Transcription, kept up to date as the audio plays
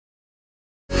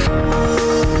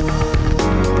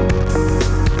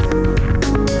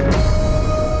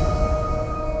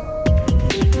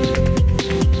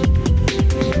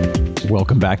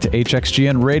Welcome back to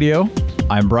HXGN Radio.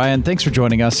 I'm Brian. Thanks for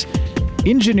joining us.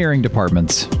 Engineering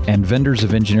departments and vendors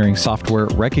of engineering software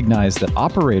recognize that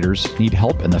operators need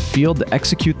help in the field to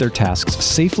execute their tasks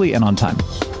safely and on time.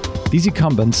 These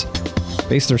incumbents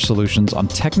base their solutions on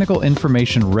technical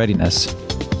information readiness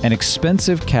and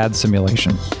expensive CAD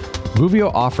simulation.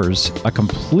 Vuvio offers a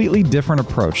completely different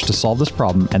approach to solve this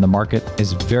problem, and the market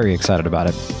is very excited about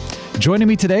it. Joining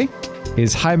me today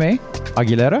is Jaime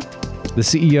Aguilera, the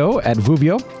CEO at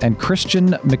Vuvio, and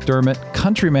Christian McDermott,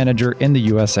 country manager in the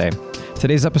USA.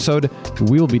 Today's episode,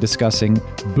 we will be discussing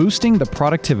boosting the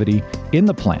productivity in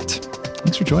the plant.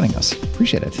 Thanks for joining us.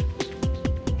 Appreciate it.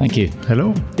 Thank you.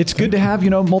 Hello. It's good to have,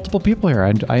 multiple people here.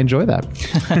 I enjoy that.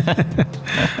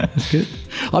 That's good.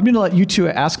 I'm going to let you two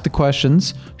ask the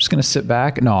questions. I'm just going to sit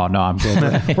back. No, I'm good.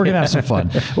 We're going to have some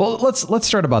fun. Well, let's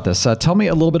start about this. Tell me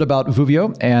a little bit about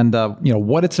Vuvio and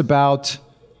what it's about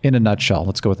in a nutshell.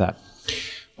 Let's go with that.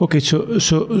 Okay, so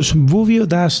Vuvio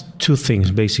does two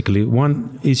things, basically.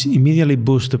 One is immediately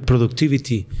boost the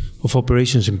productivity of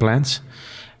operations in plants,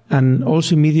 and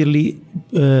also immediately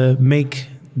make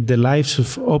the lives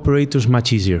of operators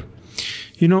much easier.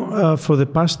 For the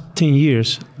past 10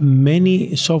 years,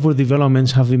 many software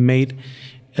developments have been made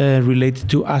related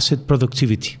to asset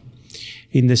productivity,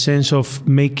 in the sense of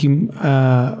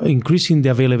increasing the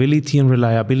availability and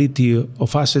reliability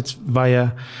of assets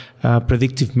via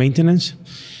predictive maintenance,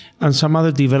 and some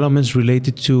other developments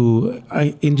related to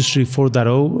Industry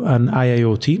 4.0 and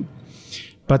IIoT.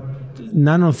 But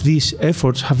none of these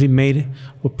efforts have been made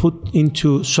or put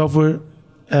into software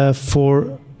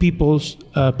for people's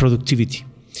productivity.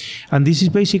 And this is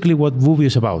basically what Vuvio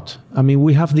is about.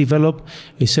 We have developed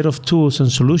a set of tools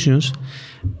and solutions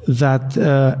that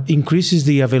increases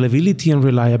the availability and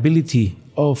reliability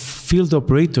of field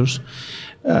operators,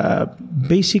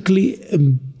 basically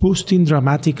boosting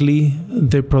dramatically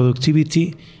their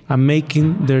productivity and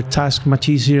making their task much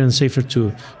easier and safer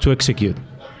to execute.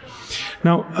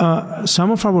 Now,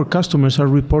 some of our customers are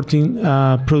reporting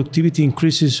productivity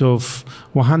increases of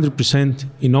 100%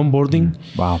 in onboarding.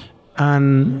 Wow.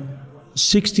 And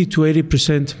 60 to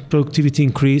 80% productivity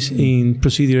increase in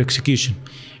procedure execution,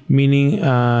 meaning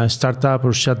startup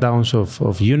or shutdowns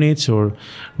of units or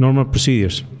normal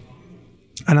procedures.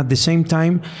 And at the same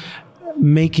time,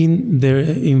 making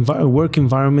their work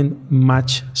environment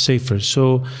much safer,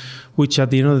 so which at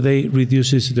the end of the day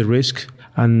reduces the risk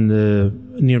and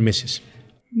near misses.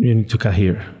 You need to cut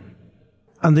here.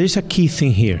 And there is a key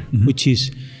thing here, which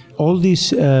is all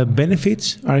these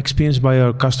benefits are experienced by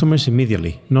our customers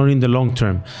immediately, not in the long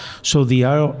term. So the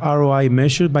ROI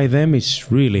measured by them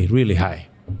is really, really high.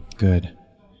 Good.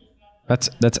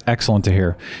 That's excellent to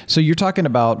hear. So you're talking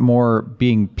about more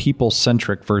being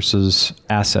people-centric versus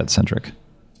asset-centric.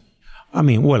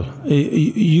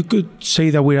 You could say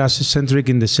that we're asset-centric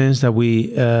in the sense that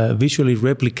we visually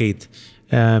replicate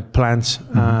plants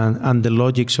and the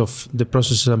logics of the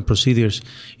processes and procedures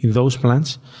in those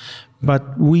plants.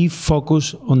 But we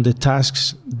focus on the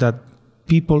tasks that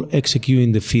people execute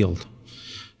in the field.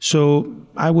 So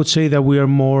I would say that we are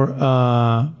more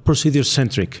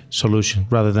procedure-centric solution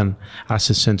rather than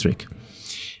asset-centric.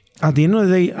 At the end of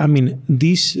the day,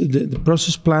 the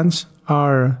process plants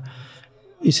are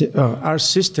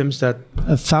systems that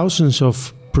thousands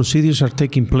of procedures are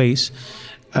taking place,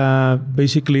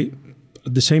 basically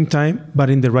at the same time, but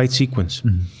in the right sequence.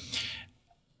 Mm-hmm.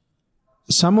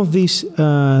 Some of these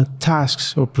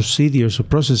tasks or procedures or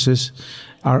processes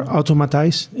are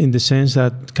automatized in the sense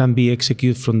that can be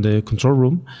executed from the control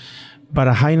room, but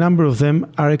a high number of them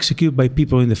are executed by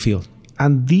people in the field.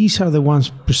 And these are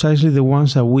precisely the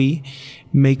ones that we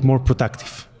make more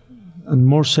productive and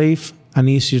more safe and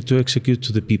easier to execute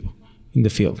to the people in the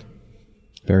field.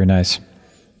 Very nice.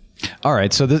 All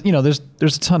right, so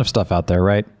there's a ton of stuff out there,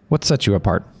 right? What sets you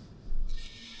apart?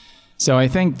 So I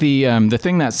think the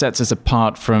thing that sets us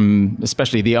apart from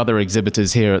especially the other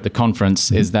exhibitors here at the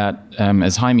conference is that,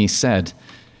 as Jaime said,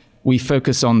 we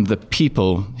focus on the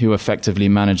people who effectively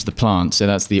manage the plant. So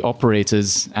that's the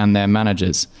operators and their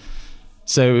managers.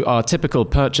 So our typical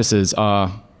purchasers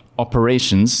are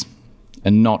operations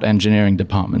and not engineering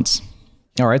departments.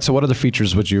 All right. So what other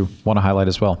features would you want to highlight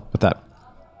as well with that?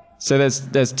 So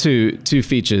there's two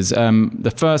features.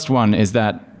 The first one is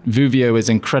that Vuvio is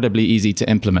incredibly easy to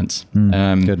implement.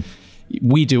 Good.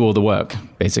 We do all the work,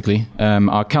 basically.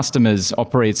 Our customers,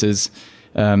 operators,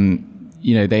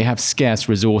 they have scarce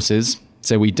resources,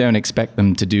 so we don't expect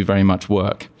them to do very much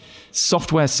work.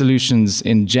 Software solutions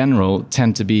in general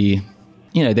tend to be,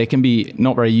 they can be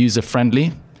not very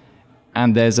user-friendly,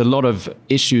 and there's a lot of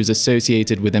issues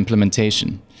associated with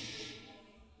implementation.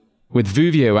 With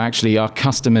Vuvio, actually, our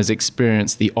customers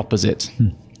experience the opposite.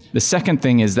 The second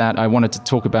thing is that I wanted to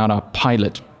talk about our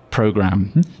pilot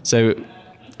program. So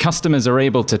customers are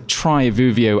able to try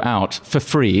Vuvio out for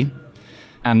free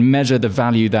and measure the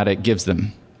value that it gives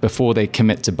them before they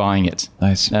commit to buying it.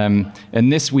 Nice. And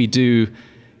this we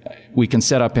can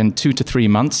set up in 2 to 3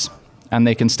 months, and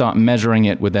they can start measuring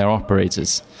it with their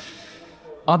operators.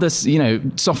 Other,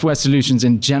 software solutions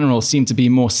in general seem to be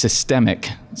more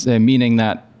systemic, so meaning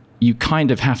that you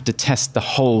kind of have to test the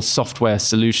whole software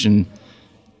solution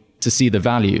to see the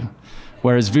value.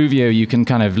 Whereas Vuvio, you can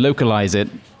kind of localize it,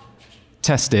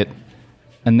 test it,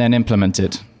 and then implement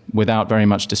it without very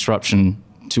much disruption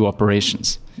to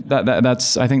operations.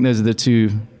 I think those are the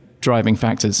two driving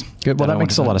factors. Good. Well, that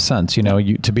makes a lot of sense.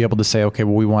 To be able to say, okay,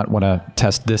 well, we want to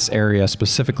test this area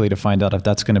specifically to find out if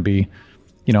that's going to be,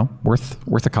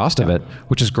 worth the cost of it,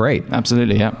 which is great.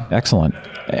 Absolutely, yeah. Excellent.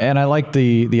 And I like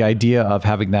the idea of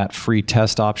having that free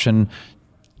test option.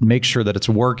 Make sure that it's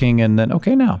working, and then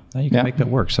now you can make that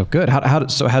work. So good.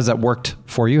 So has that worked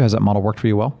for you? Has that model worked for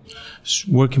you well? It's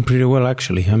working pretty well,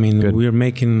 actually. I mean, good. We're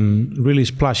making really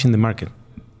splash in the market.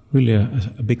 Really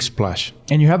a big splash.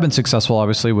 And you have been successful,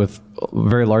 obviously, with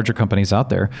very larger companies out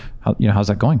there. How's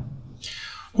that going?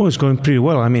 Well, it's going pretty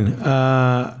well. I mean,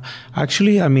 our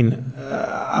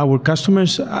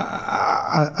customers,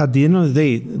 at the end of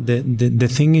the day, the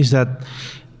thing is that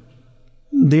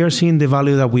they are seeing the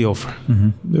value that we offer.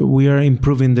 Mm-hmm. We are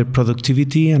improving their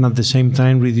productivity and at the same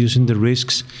time reducing the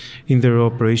risks in their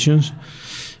operations.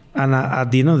 And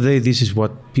at the end of the day, this is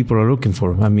what people are looking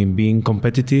for. I mean, being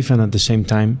competitive and at the same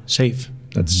time safe.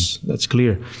 That's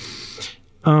clear.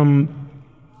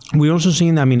 We're also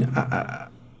seeing,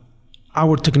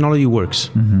 our technology works.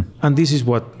 Mm-hmm. And this is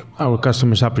what our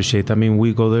customers appreciate. I mean,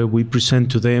 we go there, we present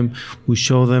to them, we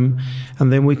show them,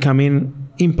 and then we come in,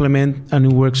 implement, and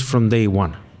it works from day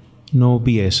one. No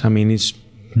BS. I mean, it's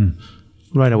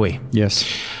right away. Yes.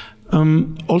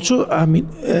 Also,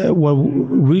 what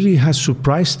really has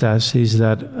surprised us is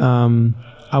that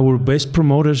our best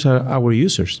promoters are our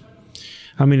users.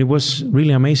 I mean, it was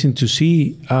really amazing to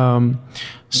see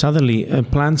suddenly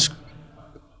plants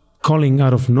calling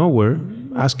out of nowhere,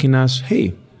 asking us,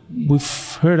 "Hey,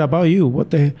 we've heard about you.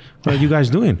 What are you guys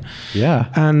doing?" Yeah.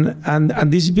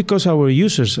 And this is because our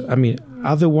users,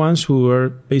 are the ones who are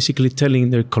basically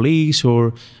telling their colleagues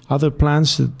or other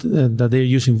plants that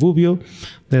they're using Vuvio,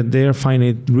 that they are finding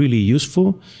it really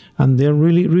useful, and they're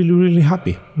really, really, really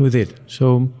happy with it.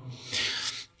 So,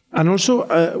 and also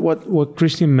what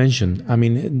Christian mentioned,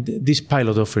 this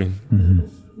pilot offering,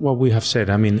 what we have said,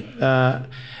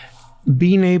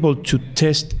 being able to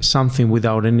test something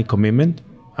without any commitment,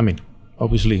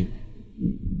 obviously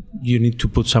you need to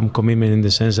put some commitment in the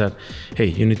sense that, hey,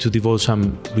 you need to devote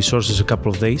some resources a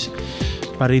couple of days.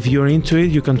 But if you're into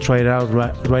it, you can try it out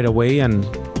right away. And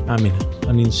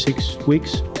in 6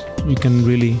 weeks, you can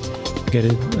really get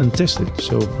it and test it.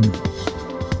 So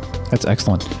that's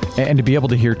excellent. And to be able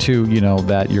to hear too,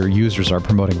 that your users are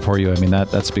promoting for you.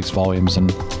 That speaks volumes,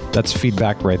 and that's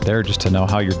feedback right there just to know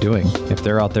how you're doing. If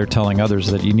they're out there telling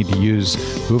others that you need to use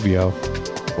Vuvio,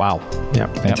 wow. Yeah.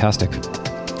 Fantastic.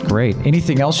 Great.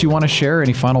 Anything else you want to share?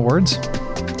 Any final words?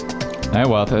 No,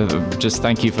 well, just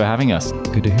thank you for having us.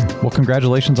 Good to hear. Well,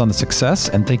 congratulations on the success,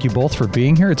 and thank you both for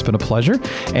being here. It's been a pleasure.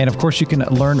 And of course, you can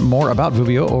learn more about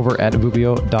Vuvio over at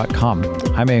vuvio.com.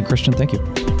 Jaime and Christian, thank you.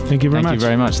 Thank you very much. Thank you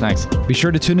very much. Thanks. Be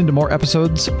sure to tune into more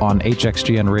episodes on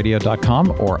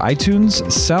hxgnradio.com or iTunes,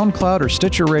 SoundCloud, or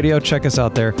Stitcher Radio. Check us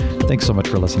out there. Thanks so much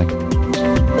for listening.